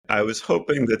I was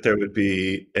hoping that there would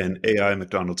be an AI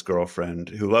McDonald's girlfriend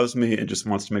who loves me and just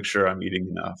wants to make sure I'm eating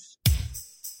enough.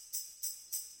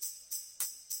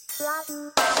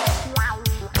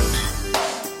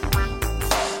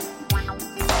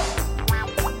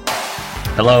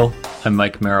 Hello, I'm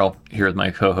Mike Merrill, here with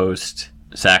my co-host,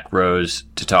 Zach Rose,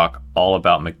 to talk all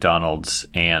about McDonald's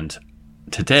and,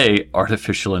 today,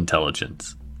 artificial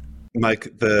intelligence. Mike,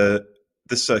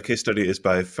 this case study is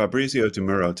by Fabrizio De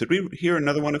Muro. Did we hear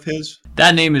another one of his?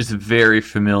 That name is very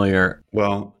familiar.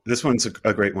 Well, this one's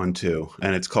a great one too,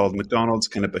 and it's called McDonald's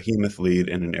Can a Behemoth Lead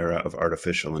in an Era of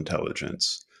Artificial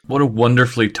Intelligence? What a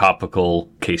wonderfully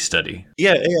topical case study.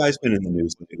 Yeah, AI's been in the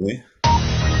news lately.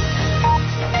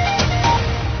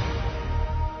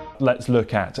 Let's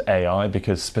look at AI,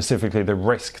 because specifically the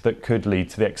risk that could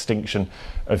lead to the extinction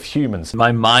of humans.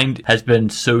 My mind has been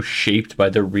so shaped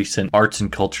by the recent arts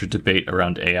and culture debate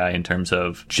around AI in terms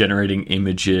of generating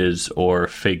images or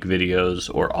fake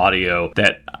videos or audio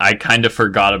that I kind of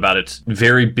forgot about its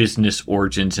very business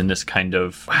origins in this kind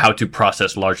of how to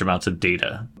process large amounts of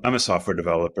data. I'm a software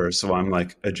developer, so I'm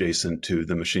like adjacent to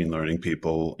the machine learning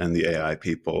people and the AI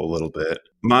people a little bit.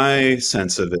 My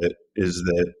sense of it is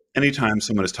that anytime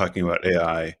someone is talking about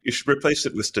AI, you should replace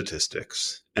it with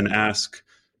statistics and ask,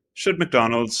 should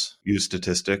McDonald's use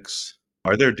statistics?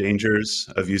 Are there dangers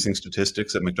of using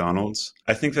statistics at McDonald's?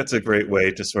 I think that's a great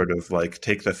way to sort of like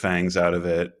take the fangs out of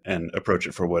it and approach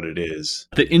it for what it is.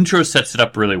 The intro sets it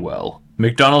up really well.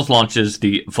 McDonald's launches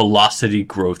the Velocity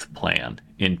Growth Plan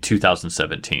in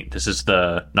 2017. This is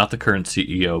not the current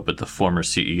CEO, but the former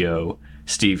CEO,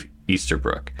 Steve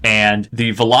Easterbrook. And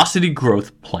the Velocity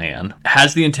Growth Plan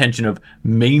has the intention of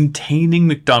maintaining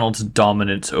McDonald's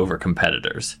dominance over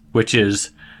competitors, which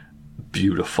is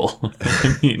beautiful.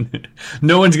 I mean,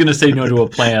 no one's going to say no to a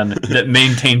plan that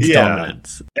maintains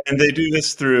dominance. And they do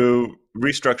this through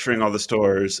restructuring all the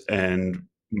stores and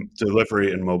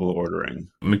delivery and mobile ordering.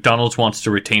 McDonald's wants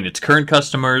to retain its current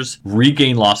customers,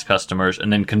 regain lost customers,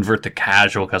 and then convert the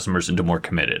casual customers into more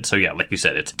committed. So yeah, like you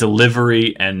said, it's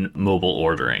delivery and mobile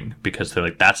ordering, because they're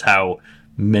like, that's how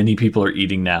many people are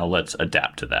eating now. Let's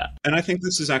adapt to that. And I think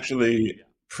this is actually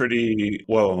pretty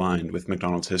well aligned with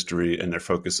McDonald's history and their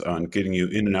focus on getting you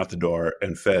in and out the door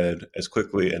and fed as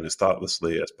quickly and as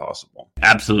thoughtlessly as possible.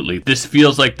 Absolutely. This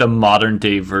feels like the modern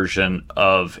day version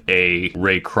of a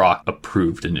Ray Kroc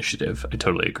approved initiative. I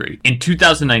totally agree. In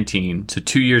 2019, so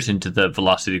 2 years into the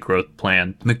Velocity Growth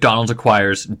Plan, McDonald's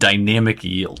acquires Dynamic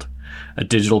Yield, a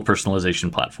digital personalization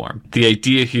platform. The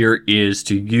idea here is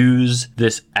to use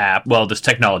this this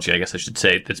technology, I guess I should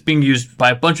say, that's being used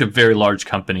by a bunch of very large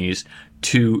companies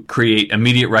to create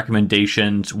immediate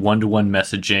recommendations, one-to-one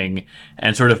messaging,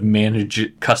 and sort of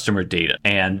manage customer data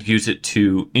and use it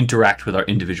to interact with our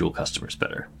individual customers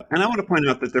better. And I want to point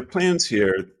out that their plans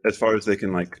here, as far as they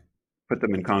can like put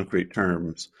them in concrete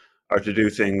terms, are to do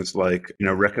things like,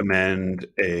 recommend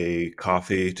a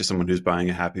coffee to someone who's buying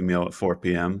a Happy Meal at 4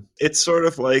 p.m. It's sort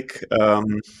of like,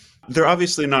 they're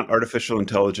obviously not artificial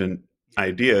intelligent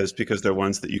ideas because they're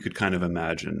ones that you could kind of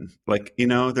imagine. Like,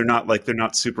 they're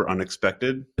not super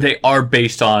unexpected. They are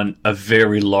based on a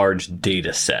very large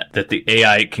data set that the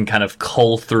AI can kind of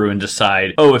cull through and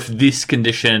decide, if this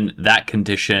condition, that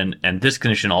condition, and this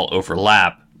condition all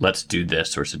overlap, let's do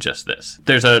this or suggest this.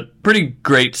 There's a pretty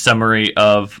great summary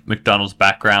of McDonald's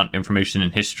background, information,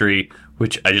 and history,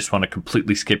 which I just want to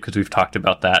completely skip because we've talked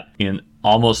about that in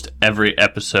almost every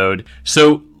episode.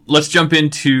 So let's jump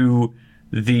into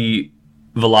the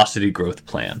Velocity Growth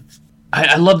Plan.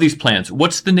 I love these plans.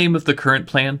 What's the name of the current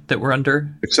plan that we're under?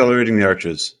 Accelerating the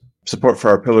Arches. Support for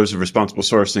our pillars of responsible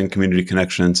sourcing, community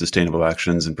connection, sustainable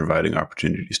actions, and providing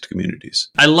opportunities to communities.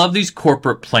 I love these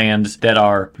corporate plans that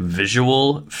are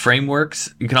visual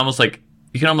frameworks. You can almost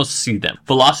see them.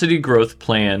 Velocity Growth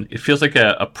Plan, it feels like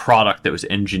a product that was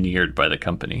engineered by the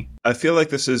company. I feel like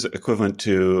this is equivalent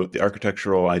to the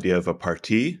architectural idea of a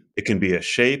partie. It can be a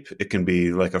shape. It can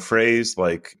be like a phrase,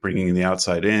 like bringing the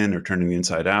outside in or turning the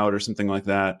inside out or something like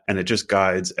that. And it just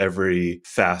guides every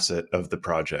facet of the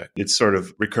project. It's sort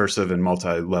of recursive and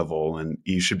multi-level, and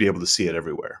you should be able to see it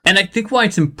everywhere. And I think why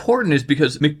it's important is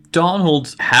because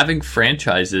McDonald's, having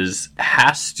franchises,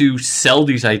 has to sell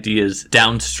these ideas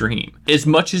downstream. As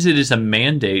much as it is a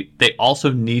mandate, they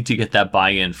also need to get that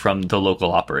buy-in from the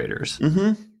local operators.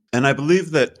 Mm-hmm. And I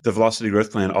believe that the Velocity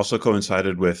Growth Plan also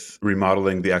coincided with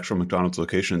remodeling the actual McDonald's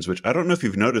locations, which I don't know if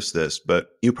you've noticed this,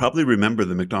 but you probably remember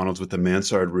the McDonald's with the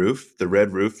mansard roof, the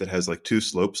red roof that has like 2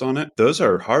 slopes on it. Those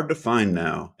are hard to find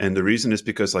now. And the reason is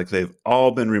because like they've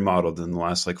all been remodeled in the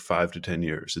last like 5 to 10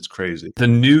 years. It's crazy. The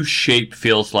new shape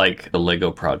feels like a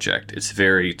Lego project. It's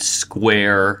very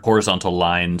square, horizontal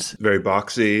lines. Very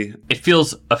boxy. It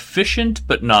feels efficient,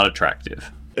 but not attractive.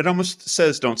 It almost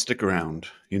says don't stick around.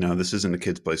 This isn't a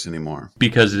kid's place anymore.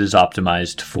 Because it is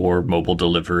optimized for mobile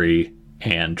delivery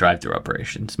and drive-thru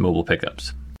operations, mobile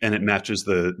pickups. And it matches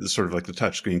the sort of like the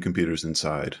touchscreen computers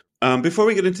inside. Before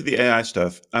we get into the AI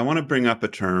stuff, I want to bring up a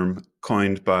term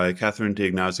coined by Catherine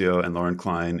D'Ignazio and Lauren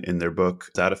Klein in their book,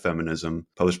 Data Feminism,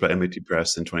 published by MIT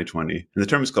Press in 2020. And the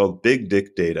term is called big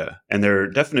dick data. And their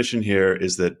definition here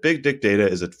is that big dick data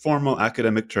is a formal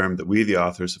academic term that we, the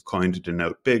authors, have coined to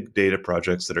denote big data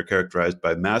projects that are characterized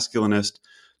by masculinist,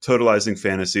 totalizing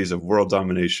fantasies of world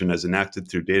domination as enacted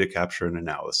through data capture and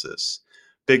analysis.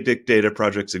 Big dick data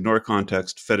projects ignore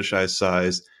context, fetishize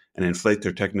size, and inflate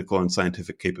their technical and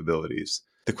scientific capabilities.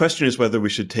 The question is whether we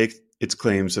should take its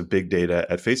claims of big data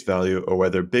at face value or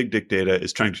whether big dick data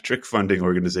is trying to trick funding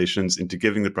organizations into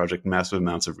giving the project massive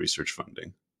amounts of research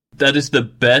funding. That is the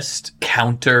best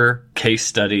counter case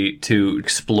study to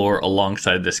explore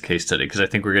alongside this case study, because I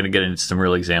think we're going to get into some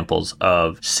real examples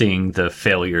of seeing the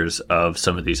failures of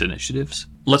some of these initiatives.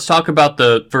 Let's talk about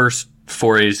the first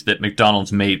forays that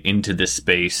McDonald's made into this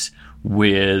space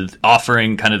with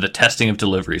offering kind of the testing of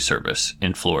delivery service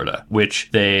in Florida, which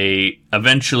they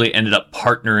eventually ended up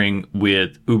partnering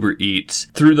with Uber Eats.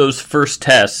 Through those first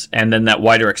tests and then that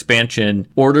wider expansion,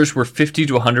 orders were 50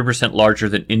 to 100% larger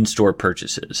than in-store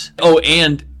purchases. Oh,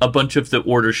 and a bunch of the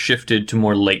orders shifted to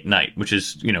more late night, which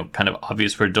is, kind of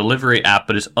obvious for a delivery app,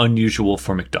 but is unusual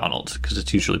for McDonald's because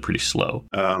it's usually pretty slow.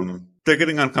 They're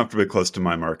getting uncomfortably close to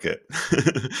my market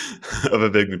of a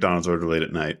big McDonald's order late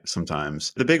at night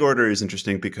sometimes. The big order is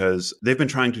interesting because they've been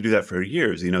trying to do that for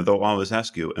years. They'll always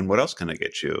ask you, and what else can I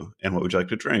get you? And what would you like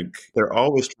to drink? They're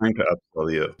always trying to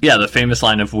upsell you. Yeah, the famous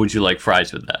line of, would you like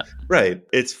fries with that? Right.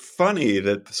 It's funny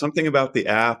that something about the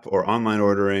app or online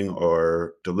ordering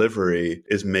or delivery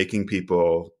is making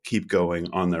people keep going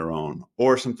on their own,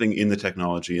 or something in the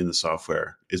technology, in the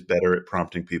software is better at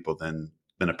prompting people than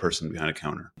a person behind a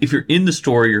counter. If you're in the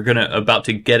store, you're about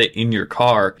to get it in your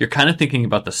car, you're kind of thinking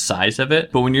about the size of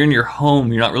it. But when you're in your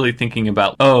home, you're not really thinking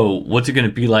about, what's it going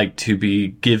to be like to be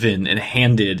given and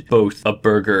handed both a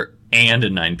burger and a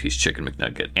 9-piece chicken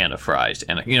McNugget and a fries.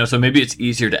 And, so maybe it's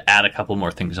easier to add a couple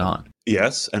more things on.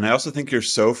 Yes. And I also think you're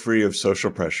so free of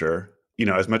social pressure,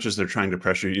 as much as they're trying to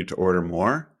pressure you to order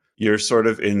more. You're sort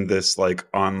of in this like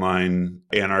online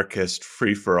anarchist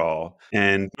free-for-all,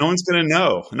 and no one's going to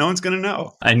know. No one's going to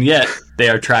know. And yet they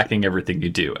are tracking everything you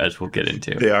do, as we'll get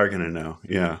into. They are going to know,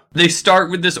 yeah. They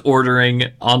start with this ordering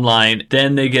online,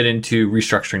 then they get into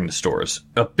restructuring the stores.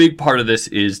 A big part of this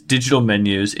is digital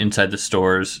menus inside the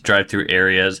stores, drive-through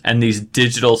areas, and these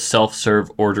digital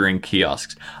self-serve ordering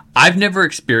kiosks. I've never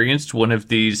experienced one of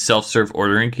these self-serve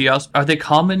ordering kiosks. Are they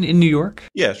common in New York?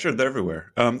 Yeah, sure. They're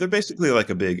everywhere. They're basically like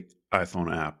a big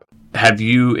iPhone app. Have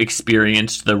you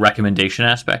experienced the recommendation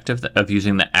aspect of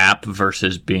using the app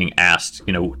versus being asked,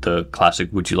 the classic,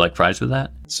 would you like fries with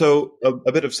that? So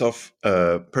a bit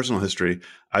of personal history.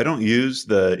 I don't use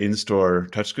the in-store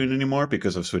touchscreen anymore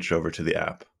because I've switched over to the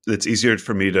app. It's easier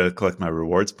for me to collect my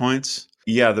rewards points.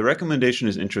 Yeah, the recommendation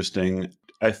is interesting.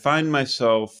 I find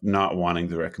myself not wanting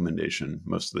the recommendation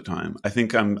most of the time. I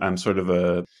think I'm sort of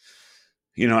I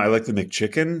like the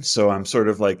McChicken, so I'm sort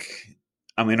of like,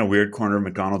 I'm in a weird corner of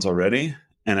McDonald's already,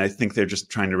 and I think they're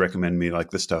just trying to recommend me like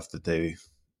the stuff that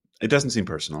it doesn't seem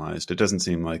personalized. It doesn't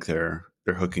seem like they're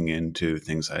hooking into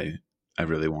things I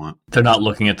really want. They're not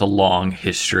looking at the long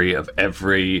history of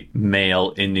every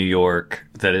male in New York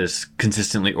that has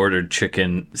consistently ordered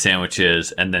chicken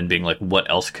sandwiches and then being like, what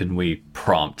else can we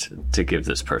prompt to give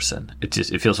this person? It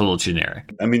feels a little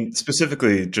generic. I mean,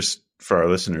 specifically just for our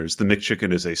listeners, the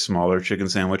McChicken is a smaller chicken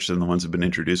sandwich than the ones that have been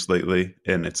introduced lately.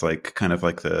 And it's like kind of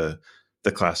like the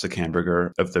classic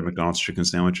hamburger of the McDonald's chicken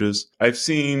sandwiches. I've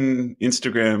seen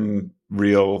Instagram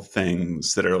reel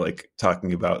things that are like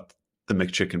talking about the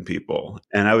McChicken people.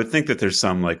 And I would think that there's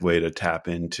some like way to tap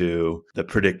into the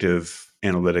predictive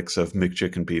analytics of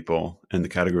McChicken people and the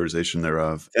categorization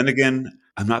thereof. And again,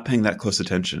 I'm not paying that close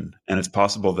attention. And it's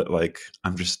possible that like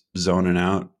I'm just zoning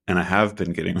out, and I have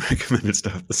been getting recommended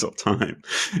stuff this whole time.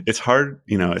 It's hard,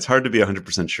 it's hard to be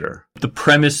 100% sure. The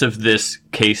premise of this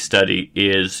case study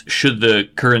is, should the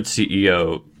current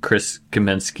CEO Chris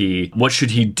Kaminsky, what should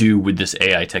he do with this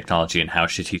AI technology and how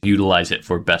should he utilize it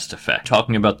for best effect?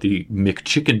 Talking about the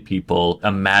McChicken people,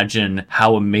 imagine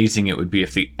how amazing it would be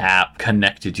if the app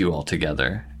connected you all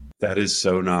together. That is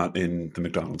so not in the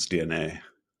McDonald's DNA.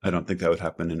 I don't think that would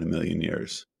happen in a million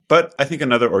years. But I think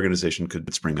another organization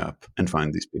could spring up and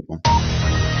find these people.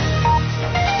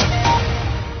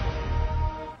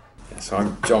 So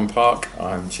I'm John Park.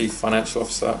 I'm Chief Financial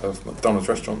Officer of McDonald's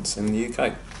Restaurants in the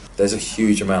UK. There's a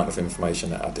huge amount of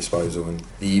information at our disposal, and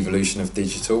the evolution of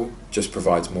digital just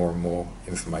provides more and more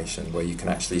information where you can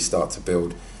actually start to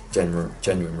build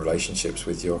genuine relationships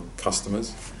with your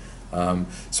customers.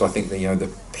 So I think the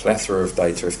plethora of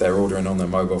data, if they're ordering on their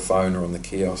mobile phone or on the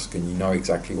kiosk and you know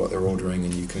exactly what they're ordering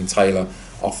and you can tailor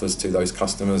offers to those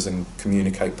customers and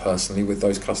communicate personally with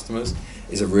those customers,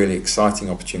 is a really exciting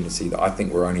opportunity that I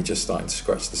think we're only just starting to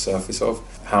scratch the surface of.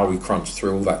 How we crunch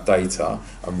through all that data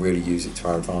and really use it to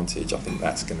our advantage, I think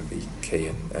that's going to be key,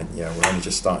 and yeah, we're only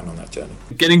just starting on that journey.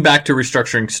 Getting back to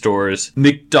restructuring stores,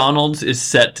 McDonald's is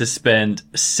set to spend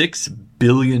 $6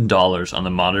 billion on the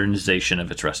modernization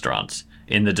of its restaurants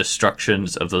in the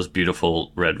destructions of those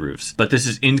beautiful red roofs. But this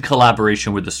is in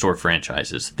collaboration with the store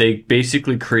franchises. They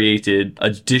basically created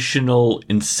additional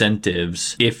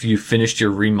incentives if you finished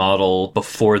your remodel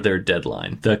before their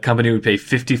deadline. The company would pay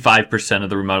 55% of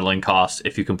the remodeling costs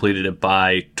if you completed it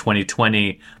by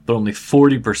 2020, but only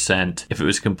 40% if it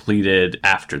was completed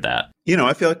after that.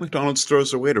 I feel like McDonald's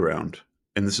throws their weight around,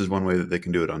 and this is one way that they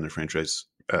can do it on their franchisees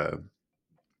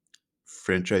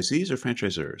or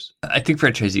franchisors? I think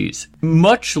franchisees.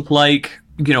 Much like,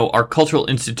 our cultural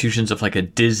institutions of like a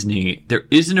Disney, there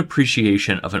is an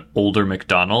appreciation of an older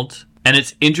McDonald's. And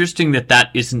it's interesting that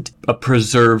isn't a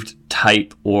preserved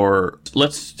type, or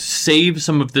let's save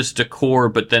some of this decor,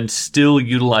 but then still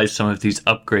utilize some of these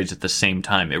upgrades at the same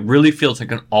time. It really feels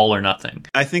like an all or nothing.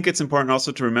 I think it's important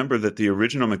also to remember that the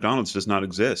original McDonald's does not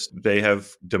exist. They have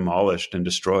demolished and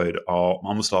destroyed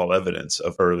almost all evidence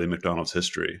of early McDonald's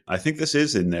history. I think this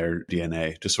is in their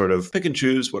DNA to sort of pick and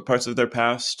choose what parts of their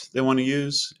past they want to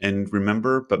use and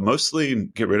remember, but mostly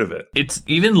get rid of it. It's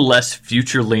even less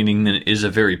future leaning than it is a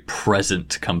very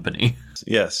present company.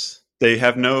 Yes. They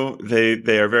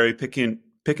are very pick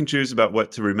and choose about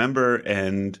what to remember.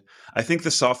 And I think the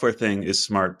software thing is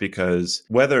smart because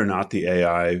whether or not the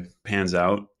AI pans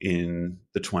out in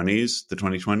the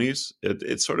 2020s,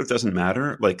 it sort of doesn't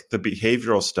matter. Like the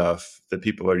behavioral stuff that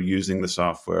people are using the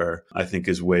software, I think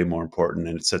is way more important,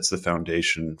 and it sets the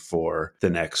foundation for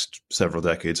the next several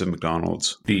decades of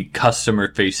McDonald's. The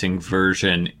customer-facing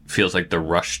version feels like the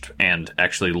rushed and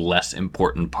actually less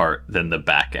important part than the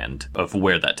back end of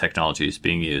where that technology is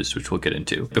being used, which we'll get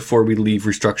into. Before we leave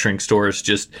restructuring stores,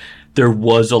 there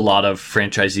was a lot of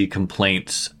franchisee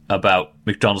complaints about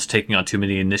McDonald's taking on too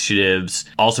many initiatives,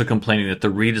 also complaining that the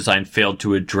redesign failed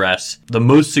to address the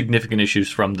most significant issues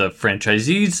from the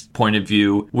franchisees' point of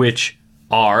view, which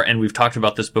are, and we've talked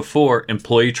about this before,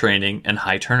 employee training and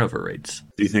high turnover rates.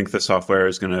 Do you think the software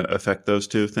is going to affect those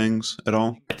two things at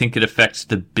all? I think it affects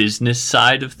the business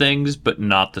side of things, but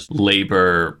not the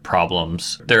labor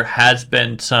problems. There has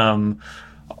been some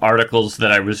articles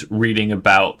that I was reading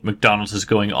about McDonald's is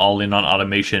going all in on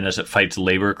automation as it fights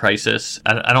labor crisis.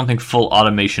 I don't think full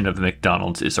automation of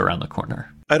McDonald's is around the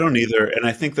corner. I don't either. And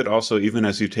I think that also, even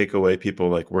as you take away people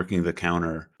like working the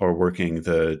counter or working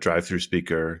the drive-through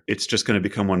speaker, it's just going to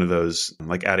become one of those,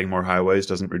 like adding more highways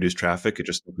doesn't reduce traffic. It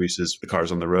just increases the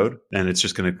cars on the road. And it's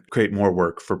just going to create more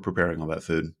work for preparing all that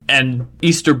food. And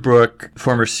Easterbrook,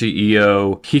 former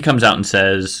CEO, he comes out and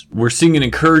says, we're seeing an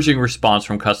encouraging response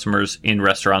from customers in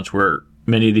restaurants where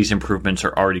many of these improvements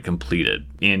are already completed.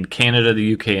 In Canada,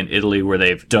 the UK, and Italy, where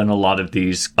they've done a lot of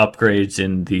these upgrades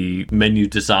in the menu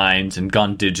designs and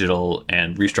gone digital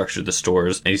and restructured the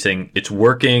stores. And he's saying it's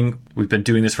working. We've been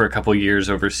doing this for a couple of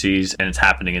years overseas, and it's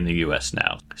happening in the US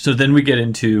now. So then we get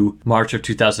into March of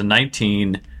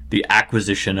 2019, the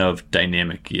acquisition of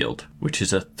Dynamic Yield, which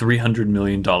is a $300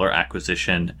 million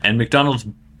acquisition and McDonald's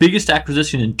biggest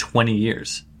acquisition in 20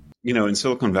 years. In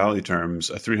Silicon Valley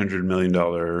terms, a $300 million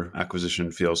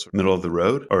acquisition feels middle of the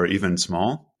road or even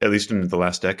small, at least in the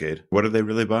last decade. What are they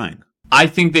really buying? I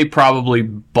think they probably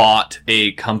bought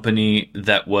a company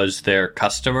that was their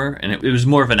customer, and it was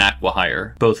more of an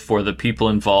acqui-hire, both for the people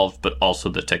involved, but also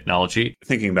the technology.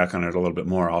 Thinking back on it a little bit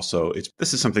more, also,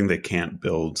 this is something they can't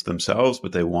build themselves,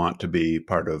 but they want to be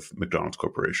part of McDonald's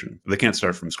Corporation. They can't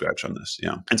start from scratch on this,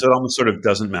 yeah. And so it almost sort of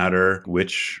doesn't matter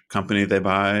which company they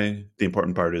buy. The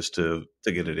important part is to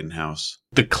get it in-house.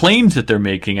 The claims that they're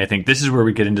making, I think this is where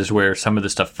we get into where some of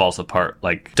this stuff falls apart.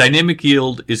 Like, dynamic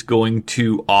yield is going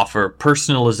to offer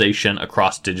personalization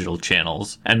across digital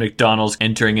channels, and McDonald's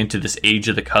entering into this age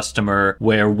of the customer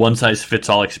where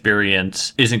one-size-fits-all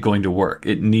experience isn't going to work.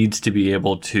 It needs to be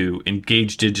able to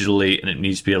engage digitally, and it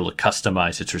needs to be able to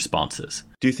customize its responses.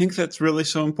 Do you think that's really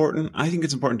so important? I think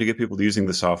it's important to get people using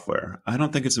the software. I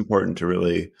don't think it's important to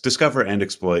really discover and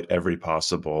exploit every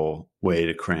possible way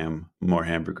to cram more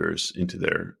hamburgers into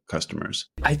their customers.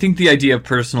 I think the idea of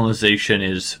personalization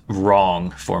is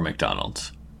wrong for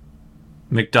McDonald's.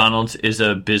 McDonald's is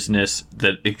a business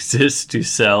that exists to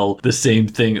sell the same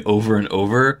thing over and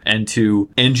over and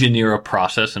to engineer a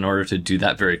process in order to do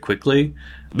that very quickly.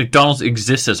 McDonald's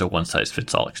exists as a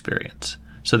one-size-fits-all experience.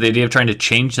 So the idea of trying to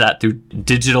change that through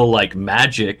digital like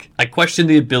magic, I question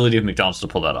the ability of McDonald's to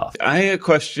pull that off. I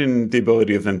question the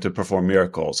ability of them to perform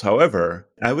miracles. However,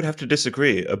 I would have to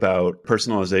disagree about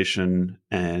personalization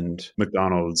and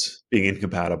McDonald's being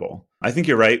incompatible. I think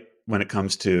you're right when it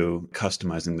comes to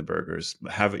customizing the burgers.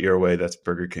 Have it your way, that's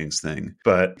Burger King's thing.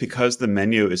 But because the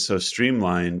menu is so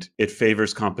streamlined, it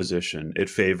favors composition. It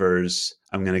favors,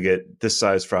 I'm going to get this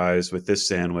size fries with this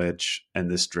sandwich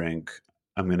and this drink.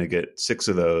 I'm going to get 6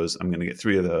 of those. I'm going to get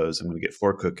 3 of those. I'm going to get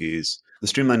 4 cookies. The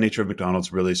streamlined nature of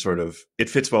McDonald's really it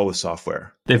fits well with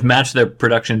software. They've matched their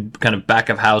production kind of back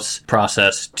of house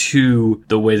process to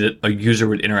the way that a user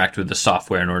would interact with the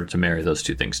software in order to marry those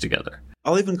two things together.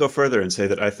 I'll even go further and say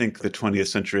that I think the 20th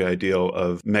century ideal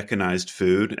of mechanized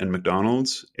food and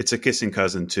McDonald's, it's a kissing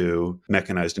cousin to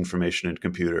mechanized information and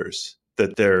computers,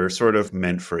 that they're sort of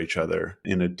meant for each other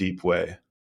in a deep way.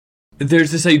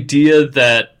 There's this idea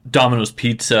that Domino's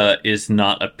Pizza is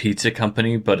not a pizza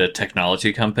company, but a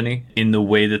technology company in the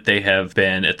way that they have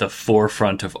been at the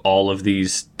forefront of all of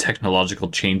these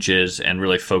technological changes and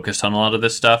really focused on a lot of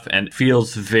this stuff, and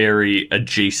feels very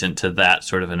adjacent to that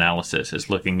sort of analysis,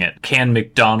 is looking at, can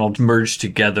McDonald's merge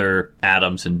together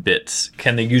atoms and bits?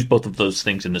 Can they use both of those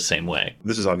things in the same way?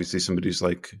 This is obviously somebody's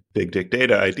like big dick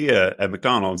data idea at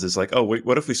McDonald's is like, oh, wait,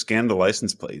 what if we scanned the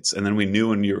license plates and then we knew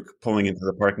when you were pulling into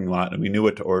the parking lot and we knew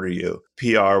what to order you,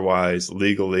 PR-wise,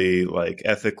 legally, like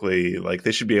ethically, like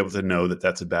they should be able to know that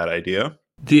that's a bad idea.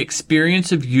 The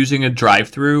experience of using a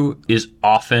drive-thru is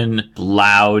often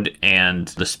loud and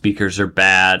the speakers are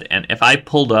bad. And if I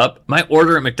pulled up, my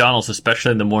order at McDonald's,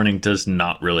 especially in the morning, does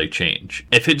not really change.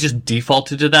 If it just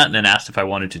defaulted to that and then asked if I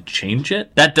wanted to change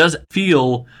it, that does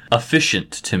feel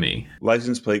efficient to me.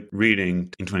 License plate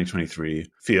reading in 2023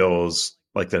 feels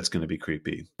like that's going to be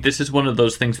creepy. This is one of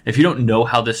those things, if you don't know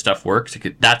how this stuff works,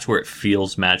 that's where it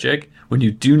feels magic. When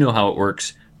you do know how it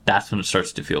works, that's when it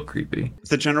starts to feel creepy.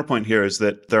 The general point here is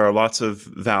that there are lots of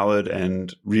valid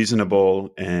and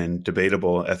reasonable and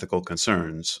debatable ethical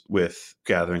concerns with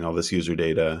gathering all this user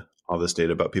data, all this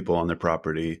data about people on their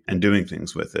property and doing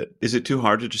things with it. Is it too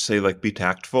hard to just say, like, be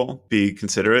tactful, be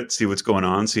considerate, see what's going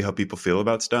on, see how people feel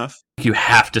about stuff? You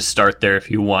have to start there if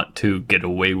you want to get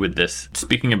away with this.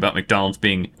 Speaking about McDonald's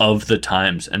being of the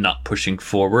times and not pushing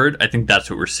forward, I think that's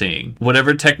what we're seeing.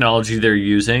 Whatever technology they're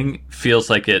using feels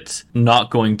like it's not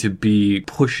going to be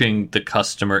pushing the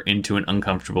customer into an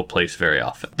uncomfortable place very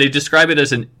often. They describe it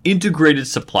as an integrated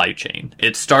supply chain.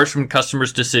 It starts from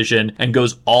customer's decision and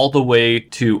goes all the way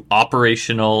to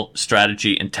operational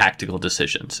strategy and tactical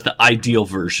decisions. The ideal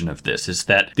version of this is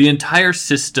that the entire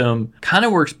system kind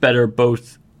of works better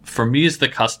both for me as the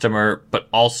customer, but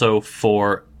also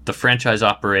for the franchise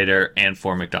operator and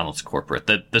for McDonald's corporate.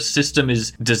 That the system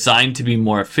is designed to be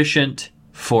more efficient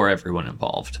for everyone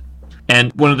involved.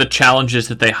 And one of the challenges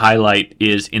that they highlight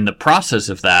is in the process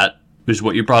of that is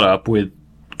what you brought up with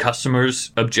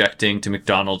customers objecting to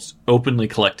McDonald's openly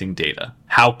collecting data.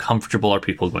 How comfortable are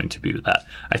people going to be with that?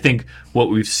 I think what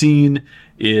we've seen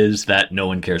is that no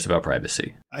one cares about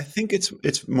privacy. I think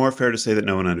it's more fair to say that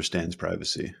no one understands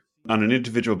privacy. On an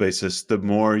individual basis, the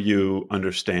more you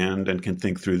understand and can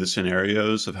think through the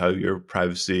scenarios of how your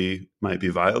privacy might be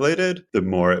violated, the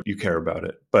more you care about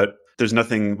it. But there's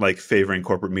nothing like favoring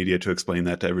corporate media to explain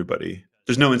that to everybody.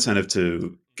 There's no incentive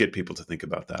to get people to think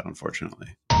about that, unfortunately.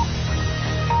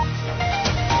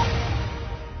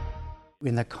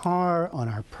 In the car, on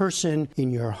our person,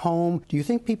 in your home. Do you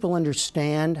think people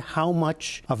understand how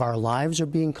much of our lives are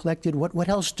being collected? What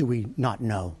else do we not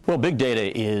know? Well, big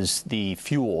data is the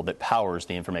fuel that powers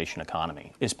the information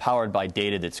economy. It's powered by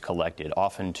data that's collected,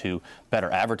 often to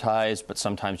better advertise, but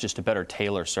sometimes just to better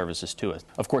tailor services to us.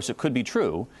 Of course, it could be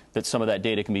true that some of that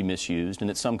data can be misused and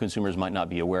that some consumers might not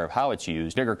be aware of how it's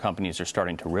used. Bigger companies are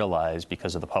starting to realize,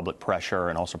 because of the public pressure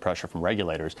and also pressure from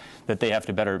regulators, that they have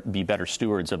to be better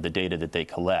stewards of the data that that they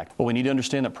collect. But we need to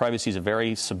understand that privacy is a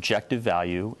very subjective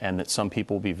value and that some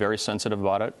people will be very sensitive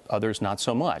about it, others not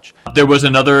so much. There was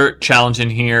another challenge in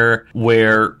here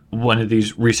where one of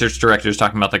these research directors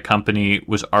talking about the company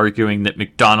was arguing that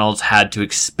McDonald's had to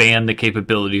expand the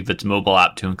capability of its mobile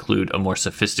app to include a more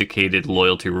sophisticated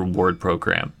loyalty reward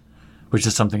program, which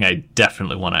is something I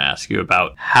definitely want to ask you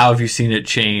about. How have you seen it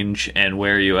change and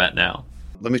where are you at now?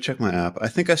 Let me check my app. I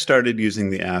think I started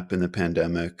using the app in the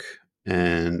pandemic,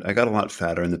 and I got a lot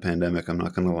fatter in the pandemic, I'm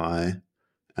not going to lie.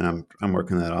 And I'm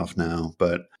working that off now.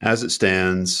 But as it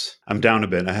stands, I'm down a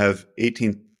bit. I have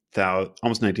 18,000,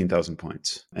 almost 19,000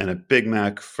 points. And a Big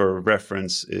Mac, for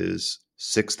reference, is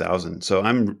 6,000. So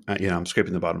I'm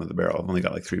scraping the bottom of the barrel. I've only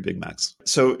got like 3 Big Macs.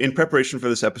 So in preparation for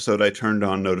this episode, I turned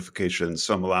on notifications.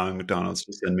 So I'm allowing McDonald's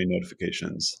to send me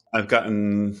notifications. I've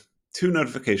gotten 2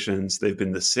 notifications. They've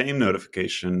been the same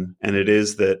notification. And it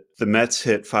is that the Mets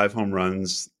hit 5 home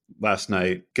runs last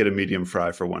night, get a medium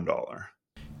fry for $1.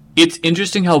 It's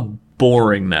interesting how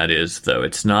boring that is, though.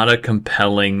 It's not a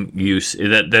compelling use.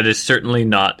 That is certainly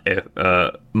not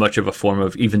much of a form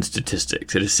of even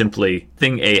statistics. It is simply,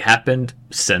 thing A happened,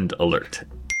 send alert.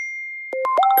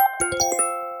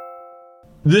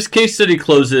 This case study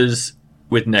closes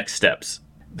with next steps.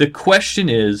 The question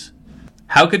is,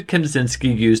 how could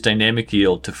Kaczynski use dynamic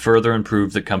yield to further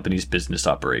improve the company's business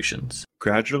operations?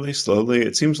 Gradually, slowly.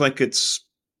 It seems like it's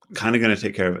kind of going to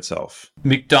take care of itself.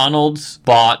 McDonald's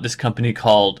bought this company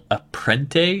called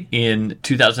Apprente in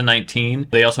 2019.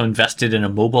 They also invested in a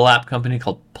mobile app company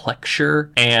called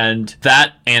Plexure. And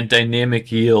that and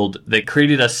Dynamic Yield, they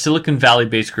created a Silicon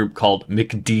Valley-based group called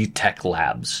McD Tech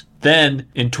Labs. Then,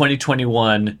 in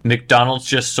 2021, McDonald's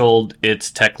just sold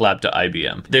its tech lab to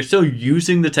IBM. They're still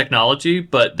using the technology,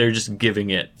 but they're just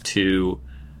giving it to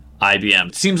IBM.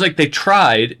 It seems like they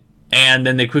tried, and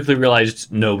then they quickly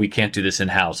realized, no, we can't do this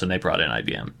in-house, and they brought in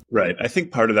IBM. Right. I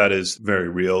think part of that is very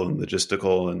real and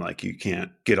logistical, and like you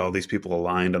can't get all these people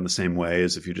aligned on the same way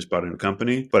as if you just bought in a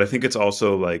company. But I think it's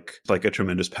also like a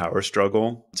tremendous power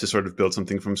struggle to sort of build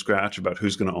something from scratch about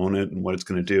who's going to own it and what it's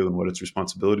going to do and what its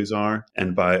responsibilities are.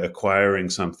 And by acquiring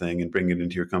something and bringing it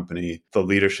into your company, the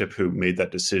leadership who made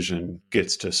that decision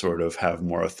gets to sort of have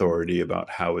more authority about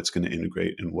how it's going to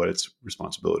integrate and what its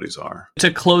responsibilities are.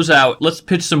 To close out, let's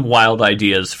pitch some wild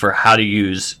ideas for how to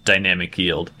use dynamic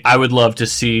yield. I would love to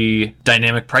see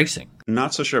dynamic pricing.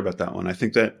 Not so sure about that one. I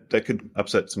think that could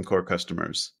upset some core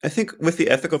customers. I think with the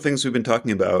ethical things we've been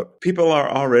talking about, people are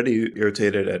already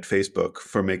irritated at Facebook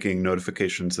for making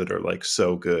notifications that are like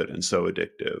so good and so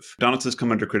addictive. McDonald's has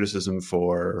come under criticism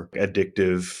for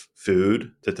addictive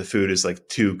food, that the food is like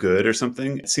too good or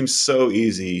something. It seems so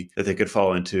easy that they could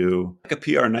fall into like a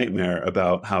PR nightmare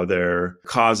about how they're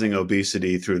causing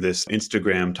obesity through this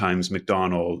Instagram times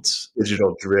McDonald's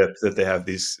digital drip that they have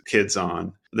these kids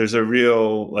on. There's a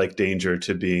real like danger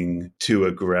to being too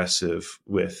aggressive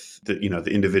with the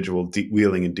individual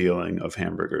wheeling and dealing of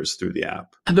hamburgers through the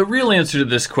app. The real answer to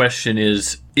this question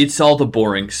is it's all the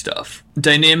boring stuff.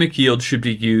 Dynamic yield should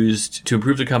be used to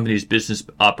improve the company's business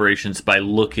operations by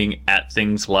looking at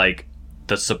things like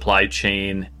the supply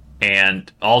chain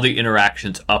and all the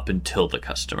interactions up until the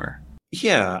customer.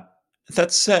 Yeah.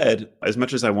 That said, as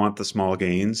much as I want the small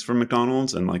gains from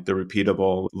McDonald's and like the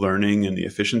repeatable learning and the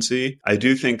efficiency, I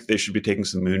do think they should be taking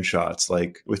some moonshots.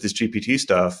 Like with this GPT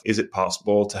stuff, is it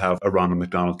possible to have a Ronald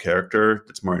McDonald character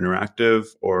that's more interactive?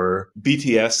 Or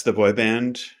BTS, the boy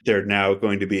band, they're now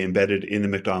going to be embedded in the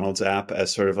McDonald's app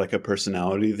as sort of like a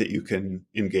personality that you can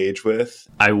engage with.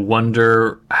 I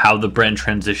wonder how the brand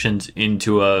transitions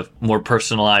into a more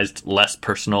personalized, less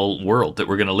personal world that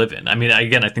we're going to live in. I mean,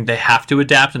 again, I think they have to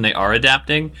adapt, and they are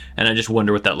adapting, and I just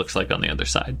wonder what that looks like on the other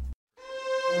side.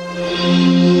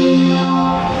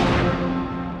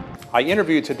 I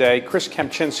interviewed today Chris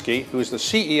Kempczinski, who's the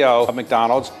CEO of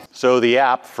McDonald's. So the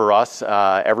app for us,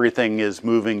 everything is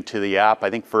moving to the app.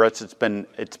 I think for us, it's been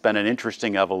an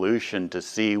interesting evolution to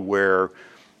see where,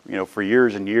 for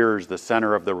years and years, the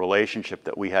center of the relationship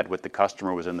that we had with the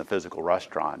customer was in the physical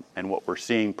restaurant. And what we're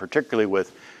seeing, particularly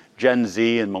with Gen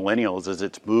Z and millennials, is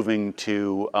it's moving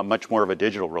to a much more of a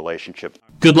digital relationship.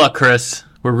 Good luck, Chris.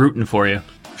 We're rooting for you.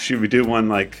 Should we do one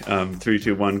like 3,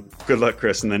 2, 1? Good luck,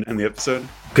 Chris, and then end the episode?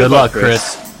 Good luck,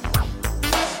 Chris.